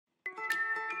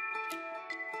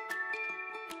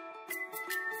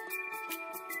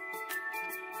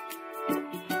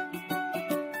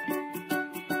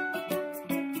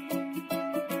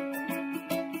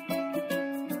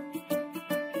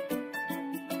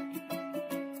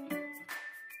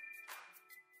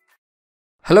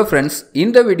Hello friends,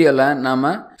 இந்த வீடியோல நாம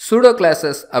pseudo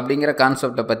classes அப்படிங்கிற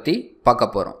கான்செப்ட பத்தி பார்க்க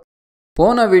போறோம்.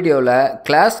 போன வீடியோல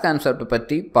கிளாஸ் கான்செப்ட்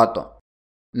பத்தி பார்த்தோம்.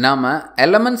 நாம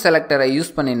element selector யூஸ்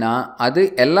பண்ணினா அது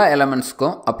எல்லா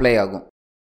elementsக்கும் அப்ளை ஆகும்.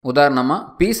 உதாரணமா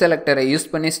p selector யூஸ்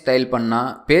பண்ணி ஸ்டைல் பண்ணா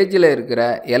பேஜ்ல இருக்கிற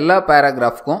எல்லா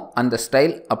paragraphக்கும் அந்த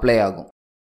ஸ்டைல் அப்ளை ஆகும்.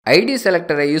 id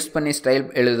selector யூஸ் பண்ணி ஸ்டைல்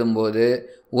எழுதும்போது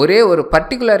ஒரே ஒரு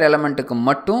பர்టిక్యులர் elementக்கு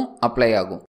மட்டும் அப்ளை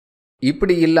ஆகும்.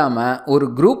 இப்படி இல்லாம ஒரு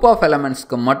group of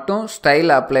elementsக்கு மட்டும்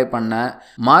ஸ்டைல் அப்ளை பண்ண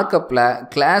மார்க்அப்ல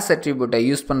கிளாஸ் அட்ரிபியூட்டை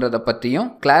யூஸ் பண்றத பத்தியும்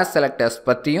கிளாஸ் செலக்டர்ஸ்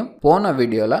பத்தியும் போன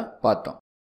வீடியோல பார்த்தோம்.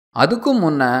 அதுக்கு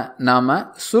முன்ன நாம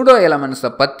pseudo elements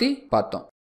பத்தி பார்த்தோம்.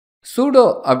 pseudo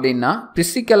அப்படின்னா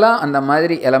பிசிக்கலா அந்த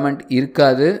மாதிரி எலிமெண்ட்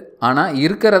இருக்காது, ஆனா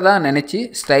இருக்கிறதா நினைச்சு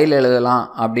ஸ்டைல் எழுதலாம்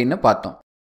அப்படின்னு பார்த்தோம்.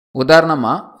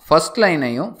 உதாரணமா ஃபர்ஸ்ட்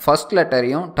லைனையும் ஃபர்ஸ்ட்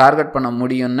லெட்டரையும் டார்கெட் பண்ண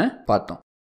முடியும்னு பார்த்தோம்.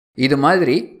 இது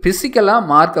மாதிரி பிசிக்கலா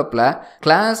மார்க்அப்ல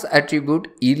கிளாஸ் அட்ரிபியூட்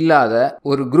இல்லாத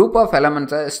ஒரு குரூப் ஆஃப்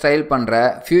எலிமெண்ட்ஸை ஸ்டைல் பண்ற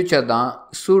ஃபியூச்சர் தான்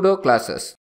pseudo classes.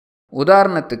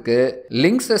 உதாரணத்துக்கு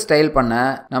லிங்க்ஸை ஸ்டைல் பண்ண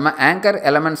நம்ம ஆங்கர்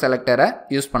எலிமெண்ட் செலக்டரை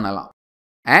யூஸ் பண்ணலாம்.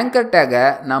 ஆங்கர் டேகை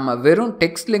நம்ம வெறும்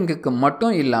டெக்ஸ்ட் லிங்க்குக்கு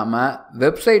மட்டும் இல்லாம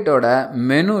வெப்சைட்டோட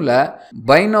மெனுல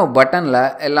பை நவ் பட்டன்ல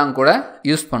எல்லாம் கூட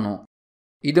யூஸ் பண்ணுவோம்.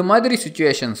 இது மாதிரி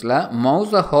சிச்சுவேஷன்ஸில்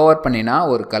மவுஸை ஹோவர் பண்ணினா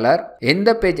ஒரு கலர், எந்த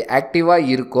பேஜ் ஆக்டிவாக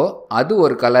இருக்கோ அது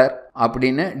ஒரு கலர்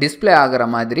அப்படின்னு டிஸ்பிளே ஆகிற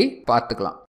மாதிரி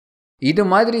பார்த்துக்கலாம். இது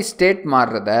மாதிரி ஸ்டேட்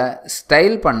மாறுறத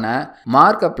ஸ்டைல் பண்ண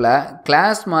மார்க்கப்பில்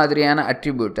கிளாஸ் மாதிரியான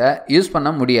அட்ரிபியூட்டை யூஸ்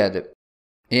பண்ண முடியாது.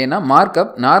 ஏன்னா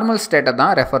மார்க்கப் நார்மல் ஸ்டேட்டை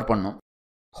தான் ரெஃபர் பண்ணும்.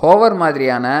 ஹோவர்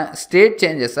மாதிரியான ஸ்டேட்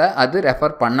சேஞ்சஸை அது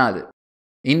ரெஃபர் பண்ணாது.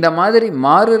 இந்த மாதிரி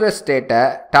மாறுற ஸ்டேட்டை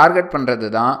டார்கெட் பண்ணுறது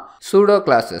தான் pseudo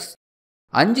classes.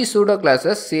 5 pseudo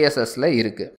classes CSSல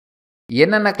இருக்கு.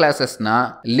 என்னென்ன கிளாஸஸ்னா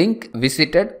link,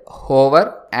 visited, hover,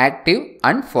 active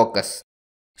and focus.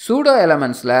 pseudo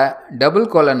elementsல double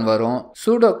colon வரும்,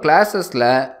 pseudo classesல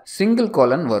சிங்கிள்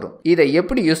கோலன் வரும். இதை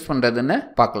எப்படி யூஸ் பண்றதுன்னு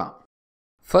பார்க்கலாம்.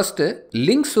 ஃபர்ஸ்ட்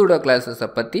லிங்க் pseudo classes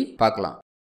பத்தி பார்க்கலாம்.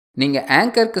 நீங்க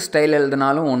ஆங்கருக்கு ஸ்டைல்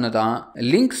எழுதினாலும் ஒன்று தான்,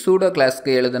 லிங்க் pseudo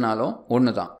classக்கு எழுதினாலும்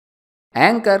ஒன்று தான்.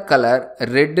 ஆங்கர் கலர்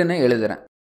ரெட்னு எழுதுறேன்,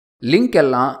 லிங்க்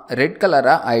எல்லாம் ரெட்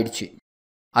கலராக ஆயிடுச்சு.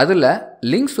 அதில்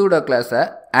லிங்க் pseudo classை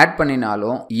ஆட்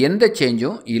பண்ணினாலும் எந்த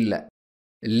சேஞ்சும் இல்லை.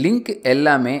 லிங்க்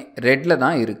எல்லாமே ரெட்டில்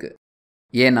தான் இருக்குது.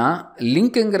 ஏன்னா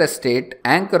லிங்க்குங்கிற ஸ்டேட்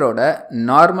ஆங்கரோட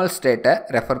நார்மல் ஸ்டேட்டை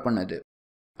ரெஃபர் பண்ணுது.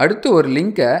 அடுத்து ஒரு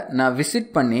லிங்கை நான்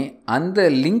விசிட் பண்ணி அந்த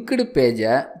லிங்க்டு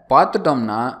பேஜை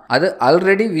பார்த்துட்டோம்னா அது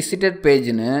ஆல்ரெடி விசிட்டட்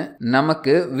பேஜ்னு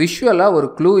நமக்கு விஷுவலாக ஒரு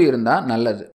க்ளூ இருந்தால்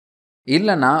நல்லது.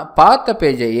 இல்லைனா பார்த்த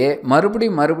பேஜையே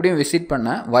மறுபடியும் விசிட்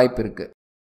பண்ண வாய்ப்பு இருக்குது.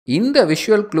 இந்த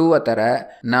விஷுவல் க்ளூவை தர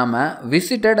நாம்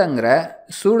விசிட்டடுங்கிற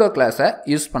pseudo classை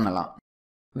யூஸ் பண்ணலாம்.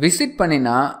 விசிட்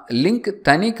பண்ணினா லிங்க்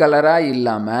தனி கலராக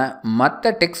இல்லாமல்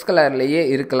மற்ற டெக்ஸ்ட் கலர்லேயே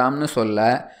இருக்கலாம்னு சொல்ல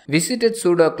விசிட்டட்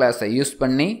pseudo classை யூஸ்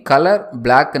பண்ணி கலர்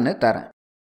பிளாக்னு தரேன்.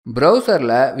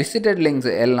 ப்ரௌசரில் விசிட்டட்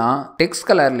லிங்க்ஸ் எல்லாம் டெக்ஸ்ட்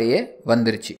கலர்லேயே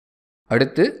வந்துருச்சு.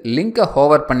 அடுத்து லிங்கை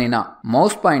ஹோவர் பண்ணினா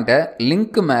மவுஸ் பாயிண்டர்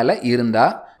லிங்க் மேலே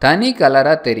இருந்தால் தனி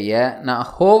கலராக தெரிய நான்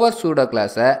ஹோவர் pseudo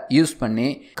classை யூஸ் பண்ணி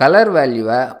கலர்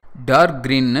வேல்யூவை டார்க்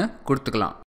க்ரீன்னு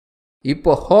கொடுத்துக்கலாம்.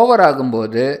 இப்போ ஹோவர்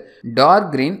ஆகும்போது டார்க்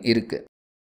க்ரீன் இருக்குது.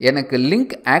 எனக்கு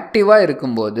லிங்க் ஆக்டிவாக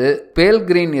இருக்கும்போது பேல்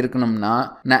க்ரீன் இருக்கணும்னா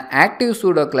நான் ஆக்டிவ்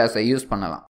pseudo classை யூஸ்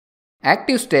பண்ணலாம்.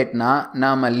 ஆக்டிவ் ஸ்டேட்னா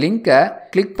நாம் லிங்கை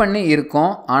கிளிக் பண்ணி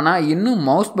இருக்கோம், ஆனால் இன்னும்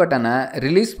மவுஸ் பட்டனை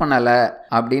ரிலீஸ் பண்ணலை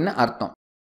அப்படின்னு அர்த்தம்.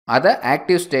 அதை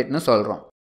ஆக்டிவ் ஸ்டேட்னு சொல்கிறோம்.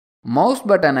 மவுஸ்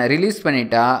பட்டனை ரிலீஸ்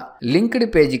பண்ணிட்டா லிங்க்டு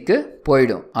பேஜுக்கு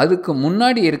போயிடும். அதுக்கு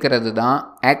முன்னாடி இருக்கிறது தான்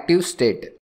ஆக்டிவ் ஸ்டேட்.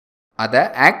 அதை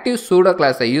ஆக்டிவ் pseudo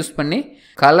classை யூஸ் பண்ணி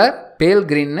கலர் பேல்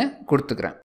க்ரீன்னு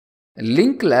கொடுத்துக்கிறேன்.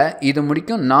 லிங்க்கில் இது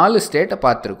முடிக்கும் 4 ஸ்டேட்டை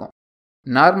பார்த்துருக்கோம்.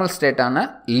 Normal ஸ்டேட்டான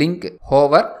link,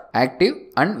 hover, active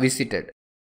and visited.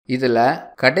 இதில்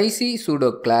கடைசி pseudo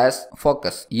class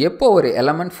ஃபோக்கஸ். எப்போ ஒரு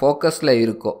எலமெண்ட் ஃபோக்கஸில்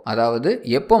இருக்கோ, அதாவது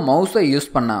எப்போ மவுஸை யூஸ்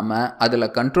பண்ணாமல்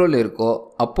அதில் கண்ட்ரோல் இருக்கோ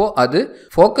அப்போது அது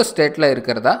ஃபோக்கஸ் ஸ்டேட்டில்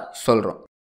இருக்கிறதா சொல்கிறோம்.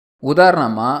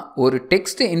 உதாரணமாக ஒரு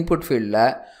டெக்ஸ்ட் இன்புட்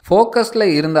ஃபீல்டில் ஃபோக்கஸில்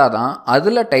இருந்தால் தான்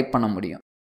அதில் டைப் பண்ண முடியும்.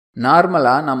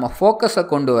 நார்மலாக நம்ம ஃபோக்கஸை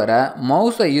கொண்டு வர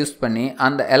மவுஸை யூஸ் பண்ணி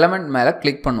அந்த எலமெண்ட் மேலே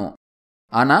கிளிக் பண்ணுவோம்.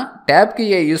 ஆனால் டேப்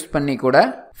கீயை யூஸ் பண்ணி கூட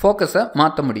ஃபோக்கஸை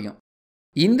மாற்ற முடியும்.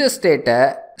 இந்த ஸ்டேட்டை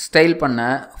ஸ்டைல் பண்ண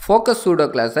ஃபோக்கஸ் pseudo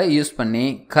classை யூஸ் பண்ணி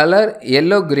கலர்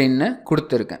எல்லோ க்ரீன்னு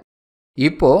கொடுத்துருக்கேன்.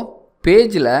 இப்போது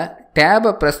பேஜில்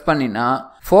டேபை ப்ரெஸ் பண்ணினா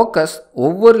ஃபோக்கஸ்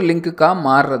ஒவ்வொரு லிங்க்குக்காக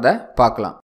மாறுறத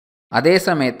பார்க்கலாம். அதே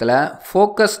சமயத்தில்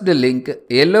ஃபோக்கஸ்டு லிங்க்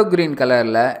எல்லோ க்ரீன்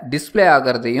கலரில் டிஸ்பிளே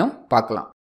ஆகிறதையும் பார்க்கலாம்.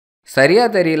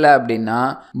 சரியாக தெரியல அப்படின்னா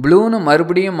ப்ளூன்னு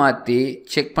மறுபடியும் மாற்றி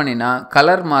செக் பண்ணினா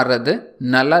கலர் மாறுறது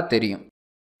நல்லா தெரியும்.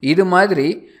 இது மாதிரி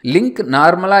லிங்க்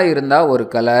நார்மலாக இருந்தால் ஒரு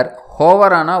கலர்,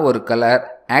 ஹோவரானா ஒரு கலர்,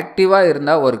 ஆக்டிவாக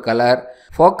இருந்தால் ஒரு கலர்,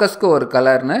 ஃபோக்கஸ்க்கு ஒரு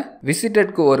கலர்னு,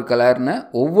 விசிட்டட்க்கு ஒரு கலர்னு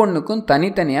ஒவ்வொன்றுக்கும்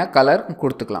தனித்தனியாக கலர்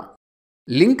கொடுத்துக்கலாம்.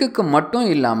 லிங்க்குக்கு மட்டும்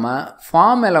இல்லாமல்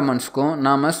ஃபார்ம் எலமெண்ட்ஸ்க்கும்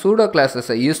நாம் சூடோ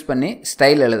கிளாஸஸை யூஸ் பண்ணி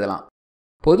ஸ்டைல் எழுதலாம்.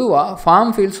 பொதுவாக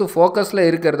ஃபார்ம் ஃபீல்ட்ஸு ஃபோக்கஸில்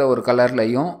இருக்கிறத ஒரு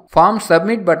கலர்லையும், ஃபார்ம்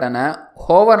சப்மிட் பட்டனை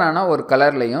ஹோவரான ஒரு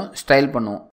கலர்லையும் ஸ்டைல்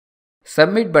பண்ணுவோம்.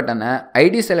 சப்மிட் பட்டனை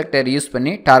ஐடி செலக்டர் யூஸ்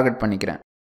பண்ணி டார்கெட் பண்ணிக்கிறேன்.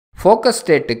 ஃபோக்கஸ்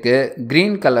ஸ்டேட்டுக்கு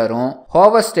க்ரீன் கலரும்,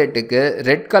 ஹோவர் ஸ்டேட்டுக்கு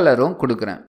ரெட் கலரும்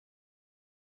கொடுக்குறேன்.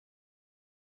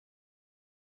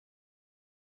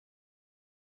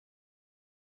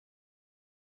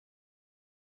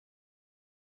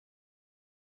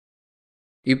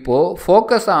 இப்போது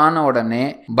ஃபோக்கஸ் ஆன உடனே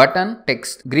பட்டன்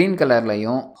டெக்ஸ்ட் க்ரீன்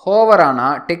கலர்லையும், ஹோவர்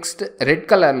ஆனால் டெக்ஸ்ட் ரெட்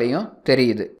கலர்லையும்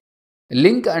தெரியுது.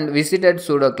 லிங்க் அண்ட் விசிட்டட்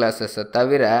சூடோ கிளாஸஸை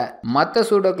தவிர மற்ற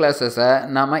சூடோ கிளாஸஸை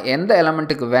நாம் எந்த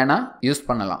எலமெண்ட்டுக்கு வேணால் யூஸ்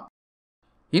பண்ணலாம்.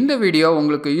 இந்த வீடியோ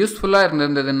உங்களுக்கு யூஸ்ஃபுல்லாக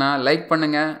இருந்திருந்ததுன்னா லைக்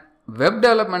பண்ணுங்கள். வெப்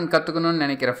டெவலப்மெண்ட் கற்றுக்கணும்னு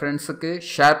நினைக்கிற ஃப்ரெண்ட்ஸுக்கு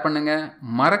ஷேர் பண்ணுங்கள்.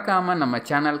 மறக்காமல் நம்ம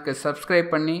சேனலுக்கு சப்ஸ்கிரைப்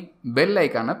பண்ணி பெல்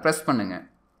ஐக்கானை ப்ரெஸ் பண்ணுங்கள்.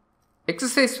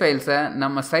 எக்ஸசைஸ் ஃபைல்ஸை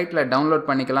நம்ம சைட்டில் டவுன்லோட்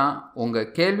பண்ணிக்கலாம். உங்கள்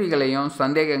கேள்விகளையும்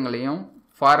சந்தேகங்களையும்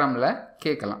ஃபாரமில்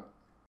கேட்கலாம்.